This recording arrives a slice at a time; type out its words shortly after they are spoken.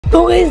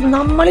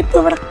നമ്മളിപ്പോ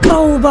ഇവിടെ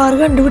ക്രൗബാർ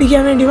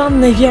കണ്ടുപിടിക്കാൻ വേണ്ടി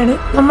വന്നേക്കാണ്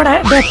നമ്മുടെ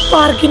ഡെത്ത്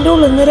പാർക്കിന്റെ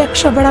ഉള്ളിൽ നിന്ന്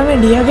രക്ഷപ്പെടാൻ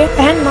വേണ്ടി.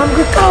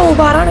 നമുക്ക്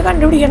ക്രൗബാറാണ്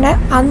കണ്ടുപിടിക്കേണ്ടത്.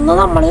 അന്ന്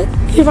നമ്മള്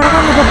ഇവിടെ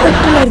വന്നപ്പോ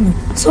പെട്ടില്ലായിരുന്നു.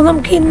 സോ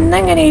നമുക്ക്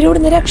ഇന്നെങ്ങനെയും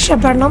ഇവിടുന്ന്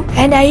രക്ഷപ്പെടണം.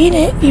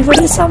 അതിന്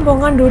ഇവിടെ സംഭവം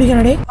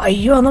കണ്ടുപിടിക്കണേ.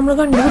 അയ്യോ നമ്മള്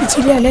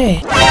കണ്ടുപിടിച്ചില്ല അല്ലേ?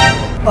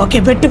 ഓക്കെ,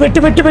 പെട്ട്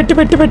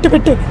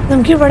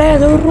നമുക്ക് ഇവിടെ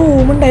ഏതോ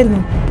റൂം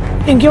ഉണ്ടായിരുന്നു,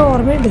 എനിക്ക്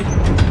ഓർമ്മയുണ്ട്.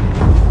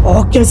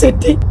 Okay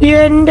set.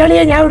 എന്റെ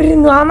അളിയാ ഞാൻ ഇവിടെ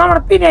ഇരുന്നു.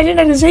 നമ്മുടെ പിന്നാലെ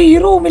ഈ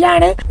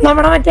റൂമിലാണ്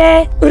നമ്മുടെ മറ്റേ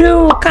ഒരു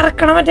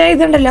കറക്കണ മറ്റേ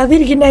ഇതുണ്ടല്ലോ അത്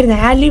ഇരിക്കണ്ടായിരുന്നു,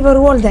 ആ ലിവർ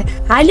പോലത്തെ.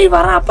 ആ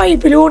ലിവർ ആ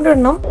പൈപ്പിൽ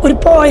കൊണ്ടിടണം. ഒരു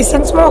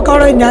പോയിസൺ സ്മോക്ക്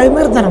അവിടെ ഉണ്ട്, അത്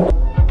നിർത്തണം.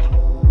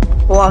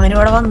 ഓ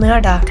അവനിവിടെ വന്നു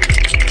കേട്ടാ.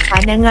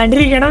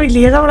 അനങ്ങാണ്ടിരിക്കണം,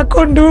 ഇല്ലേ നമ്മളെ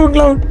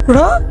കൊണ്ടുപോകും.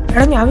 ഇവിടെ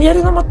എടാ ഞാൻ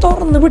വിചാരിച്ചു നമ്മളെ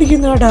തുറന്ന്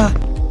പിടിക്കുന്നു കേട്ടാ.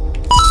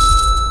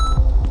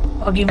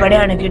 ഓക്കെ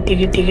ഇവിടെയാണ്.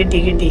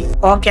 കിട്ടി.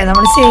 ഓക്കെ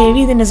നമ്മൾ സേവ്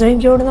ചെയ്തിട്ടുണ്ട്. സോ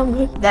എനിക്കോട്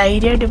നമുക്ക്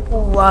ധൈര്യമായിട്ട്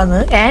പോവാന്ന്.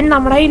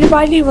 നമ്മുടെ കയ്യിൽ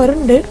ആ ലിവർ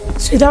ഉണ്ട്.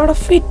 സോ ഇതവിടെ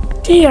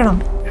ഫിറ്റ് ചെയ്യണം.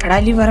 എടാ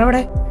ലിവർ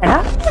എവിടെ? എടാ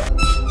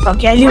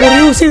ഓക്കെ ആ ലിവർ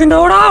യൂസ് ചെയ്തിട്ടുണ്ടോ?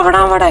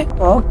 അവിടെ.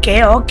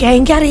 ഓക്കെ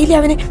എനിക്കറിയില്ല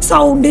അവന്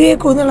സൗണ്ട്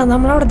കേൾക്കുന്നുള്ള.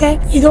 നമ്മളവിടുത്തെ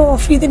ഇത്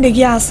ഓഫ് ചെയ്തിട്ടുണ്ട്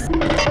ഗ്യാസ്.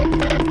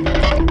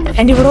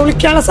 എന്റെ ഇവിടെ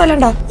വിളിക്കാനുള്ള സ്ഥലം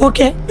ഉണ്ടാ.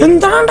 ഓക്കെ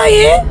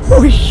എന്താണ്ടായേ?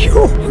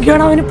 അയ്യോ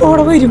എനിക്കാണ് അവനിപ്പോ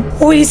അവിടെ വരും.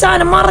 ഓ ഈ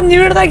സാധനം മറിഞ്ഞു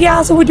വീണതാ,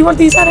 ഗ്യാസ് കുറ്റി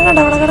പോലത്തെ ഈ സാധനം കണ്ട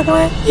അവിടെ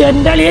കിടക്കണേ.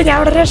 എന്റെ അളിയെ ഞാൻ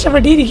അവിടെ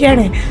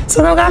രക്ഷപ്പെട്ടിരിക്കുകയാണ്. സോ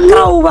നമുക്ക് ആ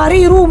ക്രൗബാർ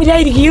ഈ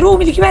റൂമിലായിരിക്കും. ഈ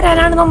റൂമിലേക്ക്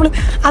വരാനാണ് നമ്മൾ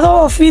അത്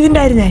ഓഫ്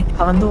ചെയ്തിട്ടുണ്ടായിരുന്നേ.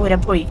 അവൻ ദൂരെ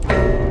പോയി.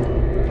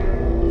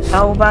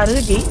 ക്രൗബാർ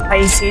കിട്ടി,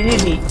 പൈസ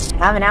കിട്ടി.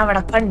 അവനെ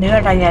അവിടെ കണ്ടു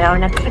കേട്ടാ. ഞാൻ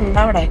അവനെ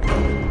കണ്ടവിടെ.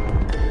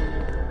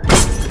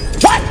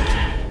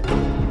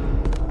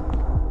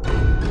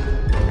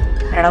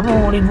 എടാ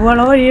മോളി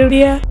പോവാനുള്ള വഴി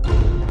എവിടെയാ?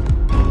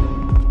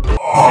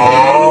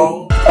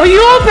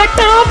 അയ്യോ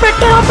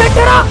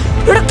പെട്ടടാ.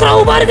 ഇവിടെ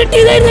ക്രൗബാർ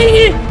കിട്ടിയതായിരുന്നു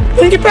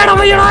എനിക്ക് പേടാൻ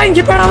വയ്യടാ.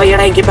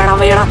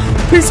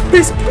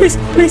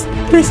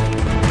 പ്ലീസ്.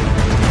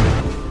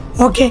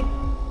 ഓക്കെ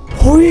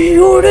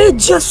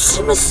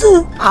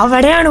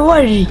അവിടെയാണ്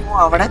വഴി.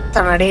 അവിടെ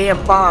എത്തണടേ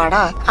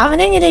പാടാ.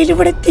 അവനെങ്ങനെയും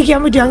ഇവിടെ എത്തിക്കാൻ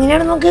പറ്റും.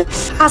 അങ്ങനെയാണ് നമുക്ക്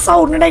ആ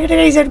സൗണ്ട് ഉണ്ടാക്കിട്ട്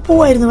കഴിച്ചായിട്ട്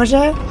പോവായിരുന്നു.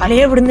 പക്ഷെ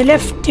അളിയെ ഇവിടുന്ന്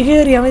ലെഫ്റ്റ്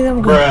കേറിയാ മതി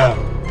നമുക്ക്.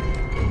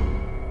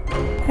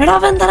 എടാ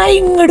അവെന്താ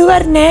ഇങ്ങോട്ട്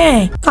വരണേ?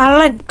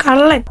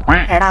 കള്ളൻ.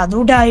 എടാ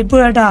അതുണ്ടായിപ്പോ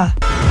കേട്ടാ.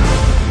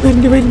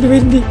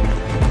 വരുന്നുണ്ട്.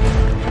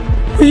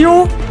 അയ്യോ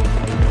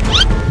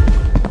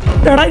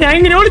എടാ ഞാൻ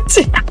ഇങ്ങനെ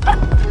വിളിച്ച്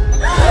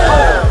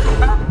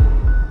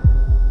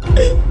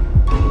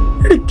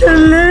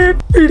പിടിക്കല്ലേ.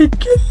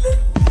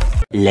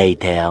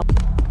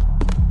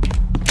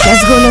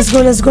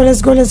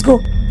 Let's go.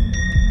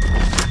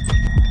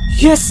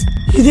 Yes,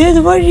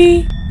 ഇതേത് വഴി?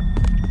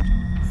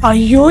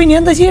 അയ്യോ ഇനി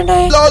എന്താ ചെയ്യണ്ടേ?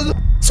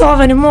 സോ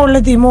അവന്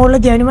മുകളിലെത്തി.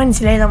 അവന്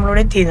മനസ്സിലായി നമ്മളോട്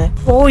എത്തിയത്.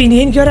 ഓ ഇനി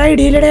എനിക്കൊരു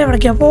ഐഡിയ ഇല്ലടേ.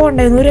 എവിടേക്കാ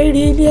പോകണ്ടെന്ന് ഒരു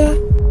ഐഡിയ ഇല്ല.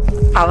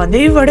 അവന്റെ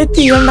ഇവിടെ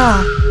എത്തിക്കണ്ട.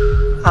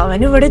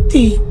 അവനിവിടെ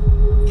എത്തി.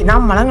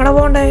 നമ്മളെങ്ങനെ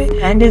പോണ്ടേ?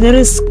 എന്റെ ഇത്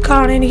റിസ്ക്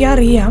ആണ്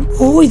എനിക്കറിയാം.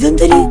 ഓ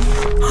ഇതെന്തര്?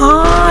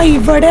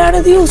 ഇവിടെയാണ്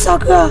ഇത് യൂസ്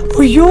ആക്കുക.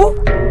 അയ്യോ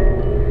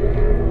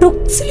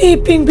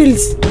sleeping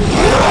pills.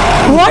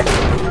 What?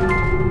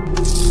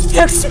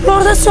 Explore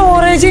the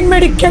storage in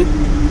medical.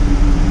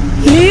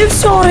 Leave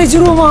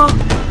storage റൂമാ?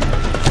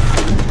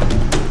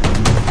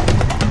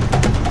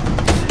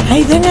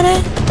 ഇതെങ്ങനെ?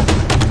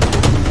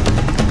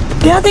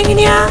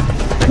 അതെങ്ങനെയാ?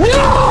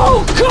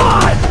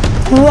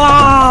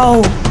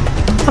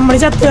 നമ്മള്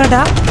ചത്തു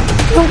കേട്ടാ.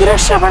 നമുക്ക്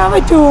രക്ഷപ്പെടാൻ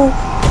പറ്റുമോ?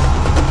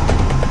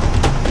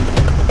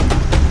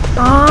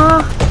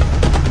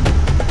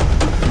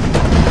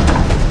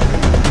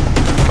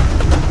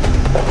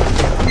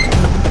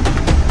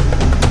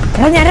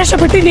 ഞാൻ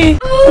രക്ഷപ്പെട്ടില്ലേ?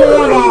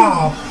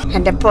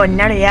 എന്റെ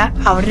പൊന്നളിയ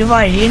അവിടെ ഒരു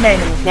വഴി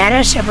ഉണ്ടായിരുന്നു. ഞാൻ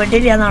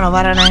രക്ഷപ്പെട്ടില്ല എന്നാണോ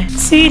പറയണേ?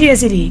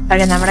 സീരിയസ്ലി?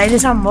 അതെ നമ്മുടെ അതിൽ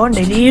സംഭവം ഉണ്ട്.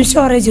 Leave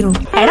storage room.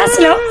 എടാ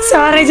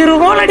സ്റ്റോറേജ്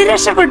റൂം ഓൾറെഡി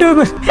രക്ഷപ്പെട്ടു.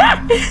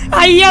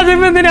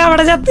 അയ്യാതെന്തിനാ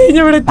അവിടെ ചത്ത്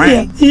കഴിഞ്ഞവിടെ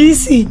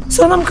ഈസി.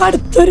 സോ നമുക്ക്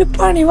അടുത്തൊരു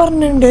പണി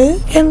പറഞ്ഞിട്ടുണ്ട്.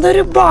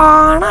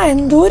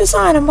 എന്തോ ഒരു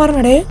സാധനം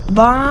പറഞ്ഞടേ.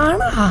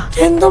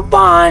 എന്തോ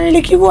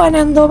ബാണിലേക്ക് പോവാൻ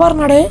എന്തോ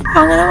പറഞ്ഞടേ.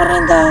 അങ്ങനെ പറഞ്ഞ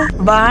എന്താ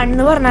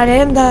ബാണെന്ന് പറഞ്ഞാലേ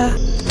എന്താ?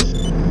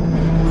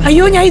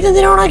 അയ്യോ ഞാൻ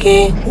ഇതെന്തിനാ ഓണാക്കി?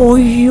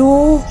 അയ്യോ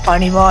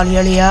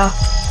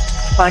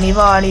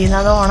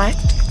പണിപാളിന്നതോണെ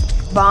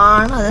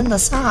അതെന്താ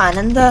സാധനം?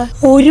 എന്താ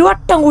ഒരു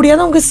വട്ടം കൂടിയാ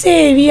നമുക്ക്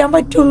സേവ് ചെയ്യാൻ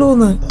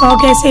പറ്റുള്ളൂന്ന്.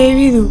 ഓക്കെ സേവ്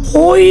ചെയ്തു.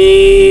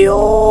 ഓയ്യോ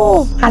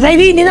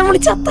അതായത് ഇനി നമ്മൾ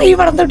ചത്ത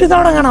ഇവിടെ തൊട്ട്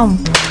തുടങ്ങണം.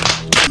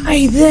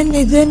 ഇത്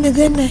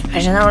തന്നെ.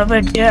 പക്ഷെ നമ്മള്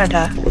പെട്ടു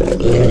കേട്ടാ.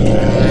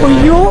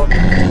 അയ്യോ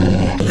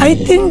I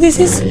think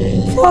this is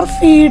four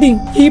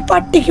feeding. ഈ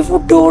പട്ടിക്ക്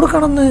ഫുഡ്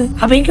കൊടുക്കണമെന്ന്.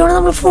 അപ്പൊ എനിക്ക്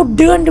നമ്മൾ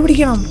ഫുഡ്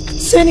കണ്ടുപിടിക്കണം.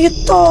 സോ എനിക്ക്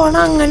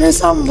തോന്നണം അങ്ങനെ ഒരു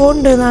സംഭവം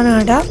ഉണ്ട് എന്നാണ്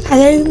കേട്ടാ.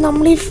 അതായത്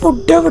നമ്മൾ ഈ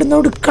ഫുഡ് എവിടുന്ന്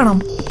എടുക്കണം?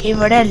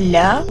 ഇവിടെ അല്ല.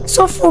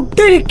 സോ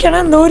ഫുഡ് ഇരിക്കണം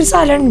എന്തോ ഒരു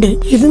സ്ഥലം ഉണ്ട്.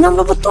 ഇത്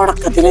നമ്മളിപ്പോ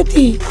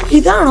തുടക്കത്തിലെത്തി.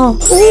 ഇതാണോ?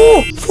 ഓ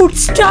food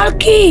stall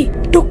key.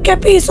 Took A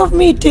piece of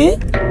meet.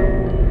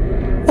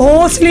 Oh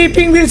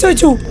sleeping pills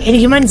വെച്ചു.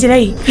 എനിക്ക്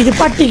മനസ്സിലായി. ഇത്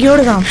പട്ടിക്ക്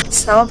കൊടുക്കാം.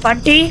 സോ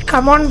പട്ടി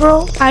come on bro,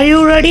 are you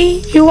ready?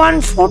 You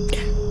want food?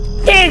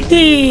 Take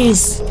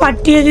this.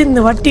 പട്ടിയെ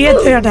തിന്ന്. പട്ടിയെ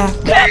കേട്ടാ.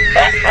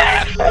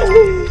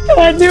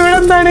 ഇവിടെ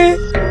എന്താണ്?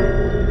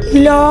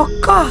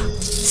 ലോക്ക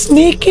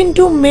sneak in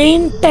two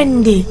main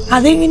tent.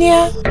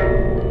 അതെങ്ങനെയാ?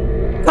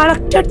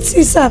 Collected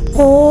Caesar.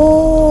 Oh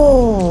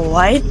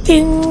I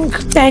think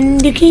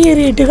tent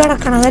കീറിയിട്ട്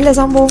കിടക്കണതല്ലേ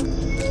സംഭവം.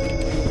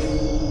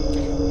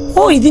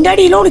 ഓ ഇതിന്റെ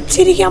അടിയിൽ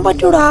ഒളിച്ചിരിക്കാൻ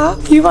പറ്റൂടാ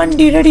ഈ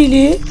വണ്ടിയുടെ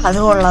അടിയില്. അത്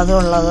കൊള്ളാം.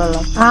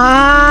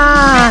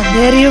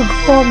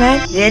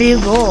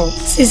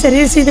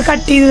 ഇത്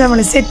കട്ട് ചെയ്ത്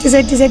നമ്മള് സെറ്റ്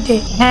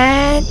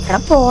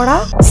പോടാ.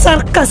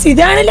 സർക്കസ്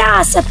ഇതാണ്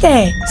ലാസ്റ്റത്തെ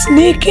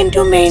sneak in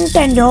two main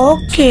tent.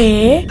 Okay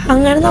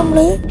അങ്ങനെ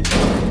നമ്മള്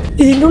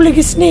ഇതിന്റെ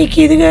ഉള്ളിലേക്ക് സ്നേക്ക്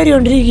ചെയ്ത്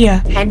കയറിക്കൊണ്ടിരിക്കുക.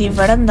 ആൻഡ്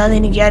ഇവിടെ എന്താന്ന്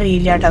എനിക്ക്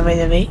അറിയില്ല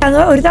കേട്ടോ.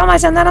 ഒരു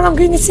തമാശ എന്താണ്,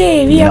 നമുക്ക് ഇനി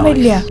സേവ് ചെയ്യാൻ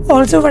പറ്റില്ല.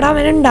 ഓൾസോ ഇവിടെ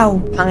അവൻ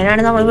ഉണ്ടാവും.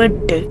 അങ്ങനെയാണ് നമ്മൾ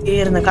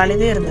കളി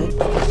തീർന്ന്.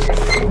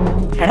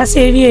 എടാ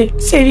സേവ്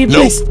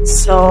പ്ലീസ്.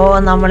 സോ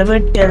നമ്മള്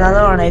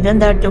വിട്ടതാണ്.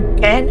 ഇതെന്താ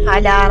ടുക്കൻ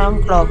അലാറം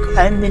ക്ലോക്ക്.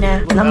 അതെന്തിനാ?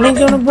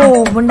 നമ്മളെനിക്കൊന്ന്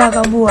ബോംബ്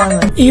ഉണ്ടാക്കാൻ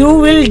പോവാന്ന്. You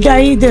will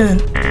die there.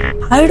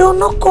 I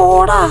don't know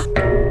കോഡാ.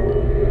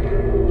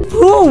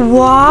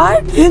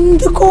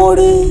 എന്ത്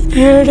കോഡ്?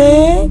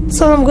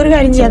 സോ നമുക്കൊരു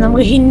കാര്യം ചെയ്യാം,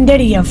 നമുക്ക് ഹിന്റ്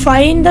അടിക്കാം.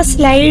 Find the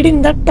slide in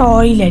the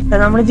toilet.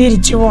 നമ്മൾ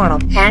തിരിച്ചു പോകണം.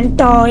 ആൻഡ്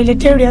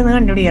ടോയ്ലറ്റ് എവിടെയാന്ന്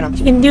കണ്ടുപിടിക്കണം.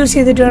 ഹിന്റ് യൂസ്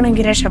ചെയ്തിട്ട്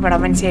വേണമെങ്കിൽ രക്ഷപ്പെടാൻ.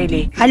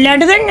 മനസ്സിലായില്ലേ?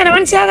 അല്ലാണ്ട് ഇത് എങ്ങനെ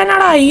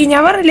മനസ്സിലാക്കാനാടാ?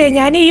 ഞാൻ പറഞ്ഞില്ലേ,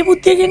 ഞാൻ ഈ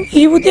ബുദ്ധിയൊക്കെ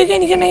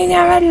എനിക്കുണ്ടെങ്കിൽ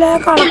ഞാൻ വല്ല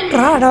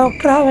കളക്ടറാ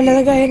ഡോക്ടറാ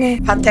വല്ലതൊക്കെ അതിന്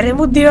അത്രയും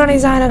ബുദ്ധി വേണം ഈ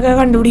സാധനമൊക്കെ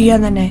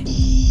കണ്ടുപിടിക്കാൻ തന്നെ.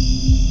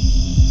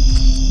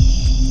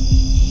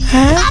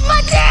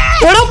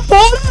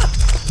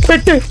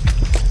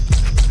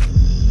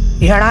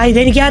 എടാ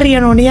ഇതെനിക്ക്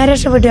അറിയണോണ്ട് ഞാൻ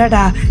രക്ഷപ്പെട്ടു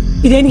കേട്ടാ.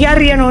 ഇതെനിക്ക്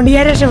അറിയണോണ്ട്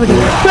ഞാൻ രക്ഷപ്പെട്ടു.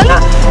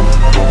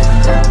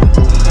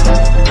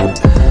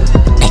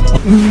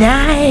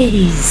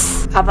 നൈസ്.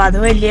 അപ്പൊ അത്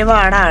വലിയ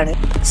പാടാണ്.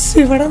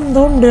 ഇവിടെ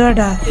എന്തോ ഉണ്ട്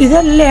കേട്ടാ.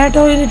 ഇതല്ലേ ആ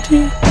ടോയ്ലറ്റ്?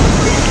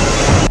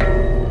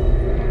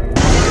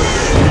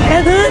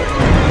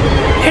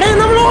 എടാ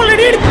നമ്മൾ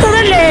ഓൾറെഡി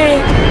എടുത്തതല്ലേ?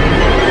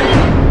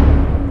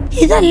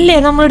 ഇതല്ലേ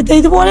നമ്മൾ എടുത്തത്?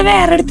 ഇതുപോലെ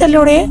വേറെ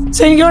എടുത്തല്ലോടെ.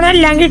 സോ എനിക്ക് തോന്നുന്നു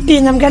എല്ലാം കിട്ടി.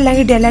 നമുക്ക്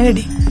എല്ലാം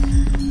കിട്ടി.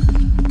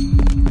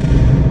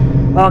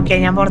 ഓക്കെ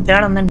ഞാൻ പുറത്ത്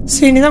കാണുന്നുണ്ട്.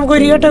 ഇനി നമുക്ക്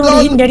ഒരു ഘട്ടം കൂടി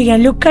ഹിന്റ് അടിക്കാം.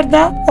 Look at the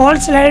all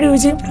slide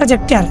using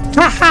projector.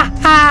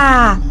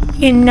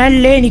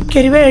 ഇന്നല്ലേ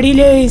എനിക്കൊരു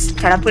പേടിയില്ലേ.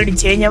 എടാ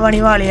പിടിച്ചു കഴിഞ്ഞാൽ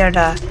പണി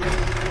പാളിയാട്ടാ.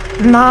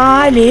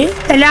 4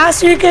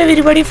 last week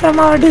everybody from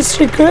our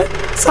district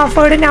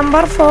suffered.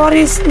 Number 4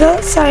 is the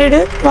side.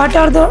 What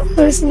are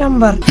those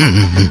number?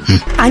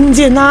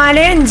 5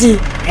 4 5.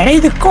 എടാ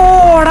ഇത്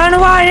കോഡാണ്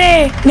വാഴേ.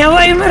 ഞാൻ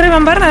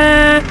റിമെമ്പർ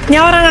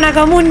ഞാൻ ഉറങ്ങണക്ക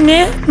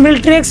മുന്നേ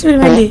മിലിറ്ററി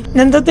എക്സ്പെരിമെന്റ്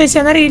എന്താ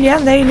ഉദ്ദേശിച്ചെന്നറിയില്ല.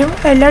 എന്തായാലും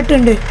എല്ലാം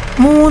ഇട്ടുണ്ട്.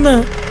 3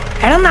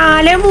 എടാ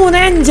 4 3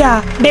 5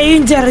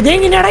 ഡേഞ്ചർ. ഇത്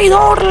എങ്ങനെയാടാ ഇത്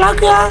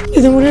ഓർഡറിലാക്കുക?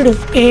 ഇതും കൂടി ഇടും.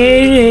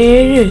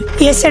 7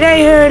 yesterday I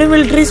heard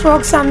military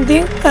spoke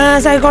something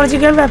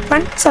psychological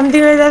weapon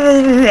something.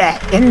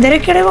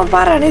 എന്തൊക്കെയാണ് ഇവൻ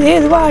പറയണത്? ഇത്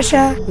ഏത് ഭാഷ?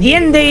 നീ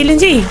എന്തെങ്കിലും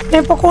ചെയ്യും,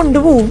 ഇപ്പൊ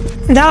കൊണ്ടുപോകും.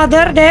 The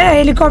other day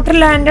helicopter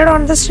landed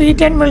on the street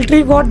and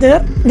military got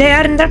there. They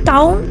are in the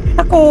town.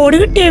 Code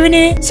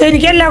കിട്ടിയവന്. So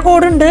എനിക്ക് എല്ലാ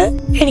കോഡുണ്ട്.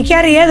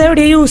 എനിക്കറിയാം അത്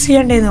എവിടെ യൂസ്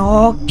ചെയ്യണ്ടേന്ന്.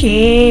 ഓക്കേ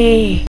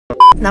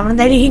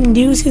നമ്മളെന്തായാലും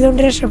ഹിന്ദി യൂസ്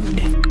ചെയ്തോണ്ട്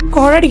രക്ഷപ്പെട്ടു.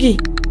 കോഡടിക്ക്.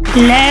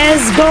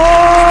 Let's go.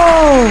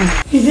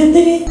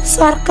 ഇതെന്തിന്?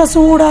 Circus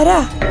കൂടാരാ.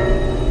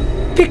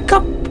 Pick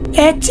up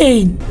a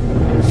chain.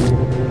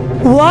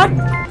 What?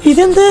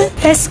 ഇതെന്ത്?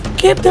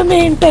 Escape the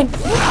main tent.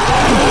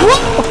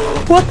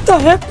 What the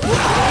heck?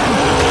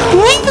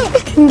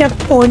 എന്റെ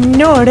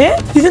പൊന്നോട്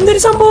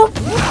ഇതെന്തൊരു സംഭവം?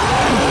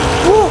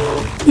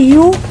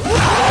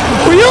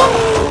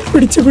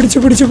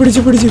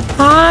 പിടിച്ചു.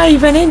 ആ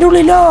ഇവനെ എന്റെ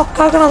ഉള്ളിൽ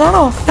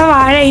ലോക്കാക്കണതാണോ?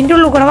 വാഴ എന്റെ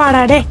ഉള്ളിൽ കൂടെ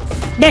വാടാ. ഡേ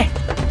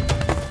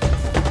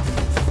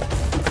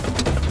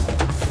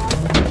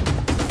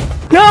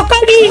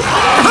ലോക്കാടി.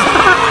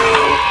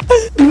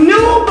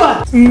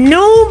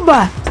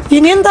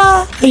 ഇനി എന്താ?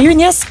 അയ്യോ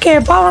ഇനി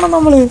എസ്കേപ്പ് ആവണം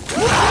നമ്മള്.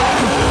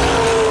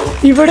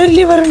 ഇവിടെ ഒരു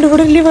ലിവർ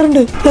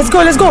ഉണ്ട്. Let's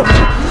go.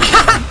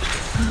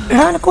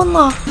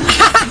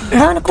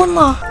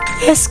 കൊന്നാ.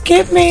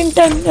 Escape main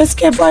ten.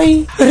 Escape ആയി.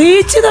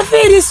 Reach the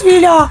Ferris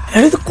wheel.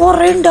 ഇത്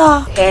കൊറേ ഉണ്ടാ.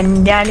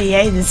 എന്റെ അളിയ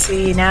ഇത്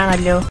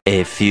സീനാണല്ലോ.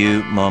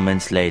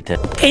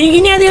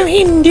 എനിക്കിനി അധികം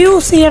ഹിന്ദി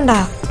യൂസ് ചെയ്യണ്ട.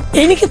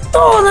 എനിക്ക്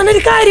തോന്നുന്ന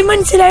ഒരു കാര്യം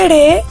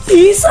മനസ്സിലായിടേ.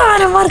 ഈ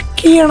സാധനം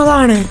വർക്ക്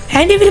ചെയ്യണതാണ്.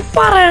 ആൻഡ് ഇവര്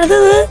പറയണത്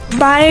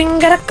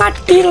ഭയങ്കര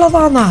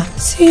കട്ടിയുള്ളതാന്നാ.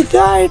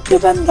 ഇതായിട്ട്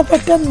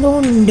ബന്ധപ്പെട്ട എന്തോ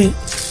ഉണ്ട്.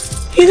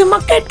 ഇത്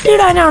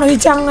കെട്ടിടാനാണോ ഈ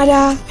ചങ്ങല?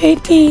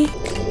 വെയിറ്റ്.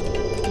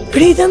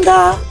 ഇതെന്താ?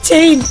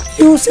 Chain.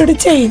 Used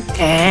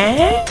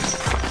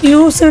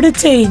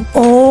chain.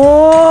 Oh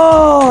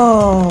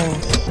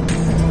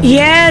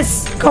yes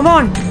come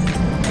on.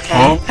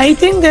 I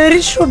think there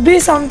should be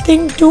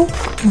something to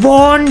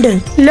bond.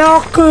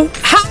 Lock.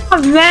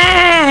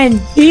 Man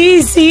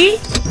easy.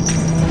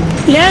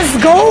 Let's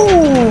go.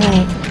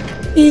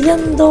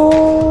 ഇതെന്തോ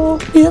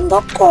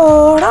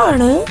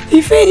കോഡാണ്. ഈ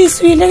ഫെരിസ്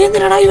വീലൊക്കെ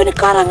എന്തിനാണ് ഇവന്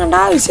കറങ്ങേണ്ട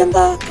ആവശ്യം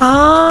എന്താ?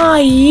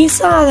 ഈ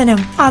സാധനം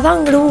അത്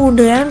അങ്ങോട്ട്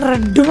പോകുന്നുണ്ട്. ഞാൻ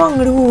റെഡും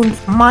അങ്ങോട്ട് പോകുന്നുണ്ട്.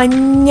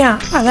 മഞ്ഞ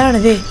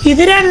അതാണിത്.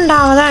 ഇത്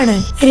രണ്ടാമതാണ്.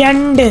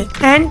 2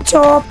 ആൻഡ്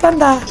ചോപ്പ്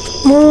എന്താ?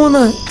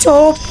 3.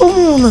 ചോപ്പ്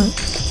 3,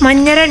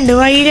 മഞ്ഞ 2,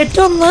 വൈലറ്റ്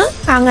 1.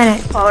 അങ്ങനെ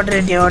ഓർഡർ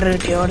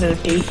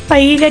കിട്ടി.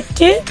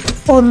 വൈലറ്റ്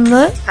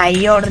 1.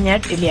 ഓർഡർ ഞാൻ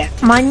ഇട്ടില്ല.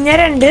 മഞ്ഞ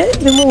 2,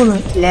 ഇത് 3.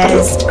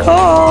 Let's go.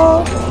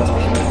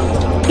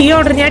 ഈ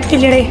ഓർഡർ ഞാൻ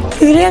ഇട്ടില്ലടേ.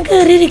 ഇതിൽ ഞാൻ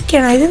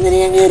കേറിയിരിക്കണേ. ഇതെന്തിനാ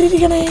ഞാൻ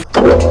കേറിയിരിക്കണേ?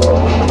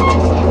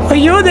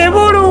 അയ്യോ ദേ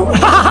പോണു.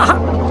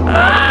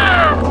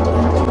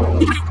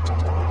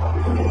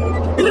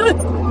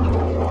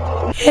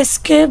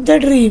 Escape the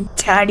dream.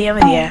 ചാടിയാ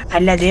മതിയാ,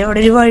 അല്ലാതെ അവിടെ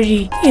ഒരു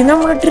വഴി. ഇത്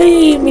നമ്മുടെ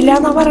ഡ്രീം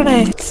ഇല്ലാന്നാ പറയണേ.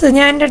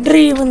 ഞാൻ എന്റെ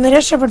ഡ്രീം ഒന്ന്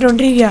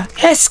രക്ഷപ്പെട്ടോണ്ടിരിക്കുക.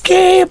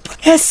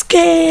 Escape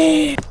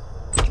escape.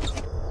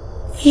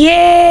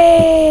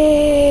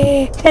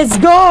 Let's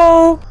go.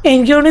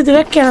 എനിക്ക് തോന്നുന്നു ഇത്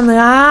വെക്കണമെന്ന്.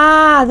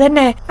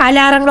 അതന്നെ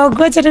അലാറം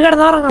ക്ലോക്ക് വെച്ചിട്ട്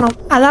കിടന്നുറങ്ങണം.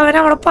 അത് അവൻ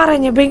അവിടെ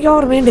പറഞ്ഞപ്പോ എനിക്ക്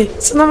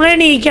ഓർമ്മയുണ്ട്. സോ നമ്മൾ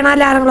എണീക്കണം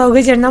അലാറം ക്ലോക്ക്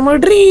വെച്ചിട്ട്. നമ്മൾ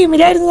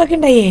ഡ്രീമിലായിരുന്നു ഇതൊക്കെ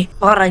ഉണ്ടായേ.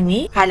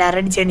 ഉറങ്ങി അലാറം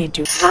അടിച്ച്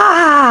എണീറ്റു.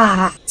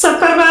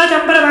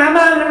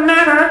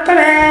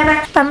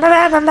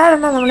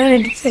 നമ്മൾ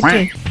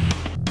എണീറ്റ്.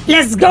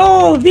 Let's go,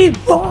 we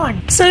won.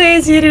 So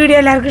guys, ഈ വീഡിയോ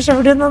എല്ലാവർക്കും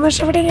ഇഷ്ടപ്പെട്ടു.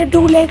 ഇഷ്ടപ്പെട്ടെങ്കിൽ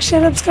do like,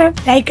 share, subscribe,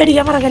 like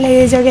അടിക്കാൻ മറക്കല്ലേ.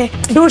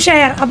 Do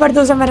share. അപ്പോൾ അടുത്ത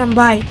ദിവസം വരാം.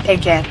 Bye.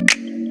 Take care.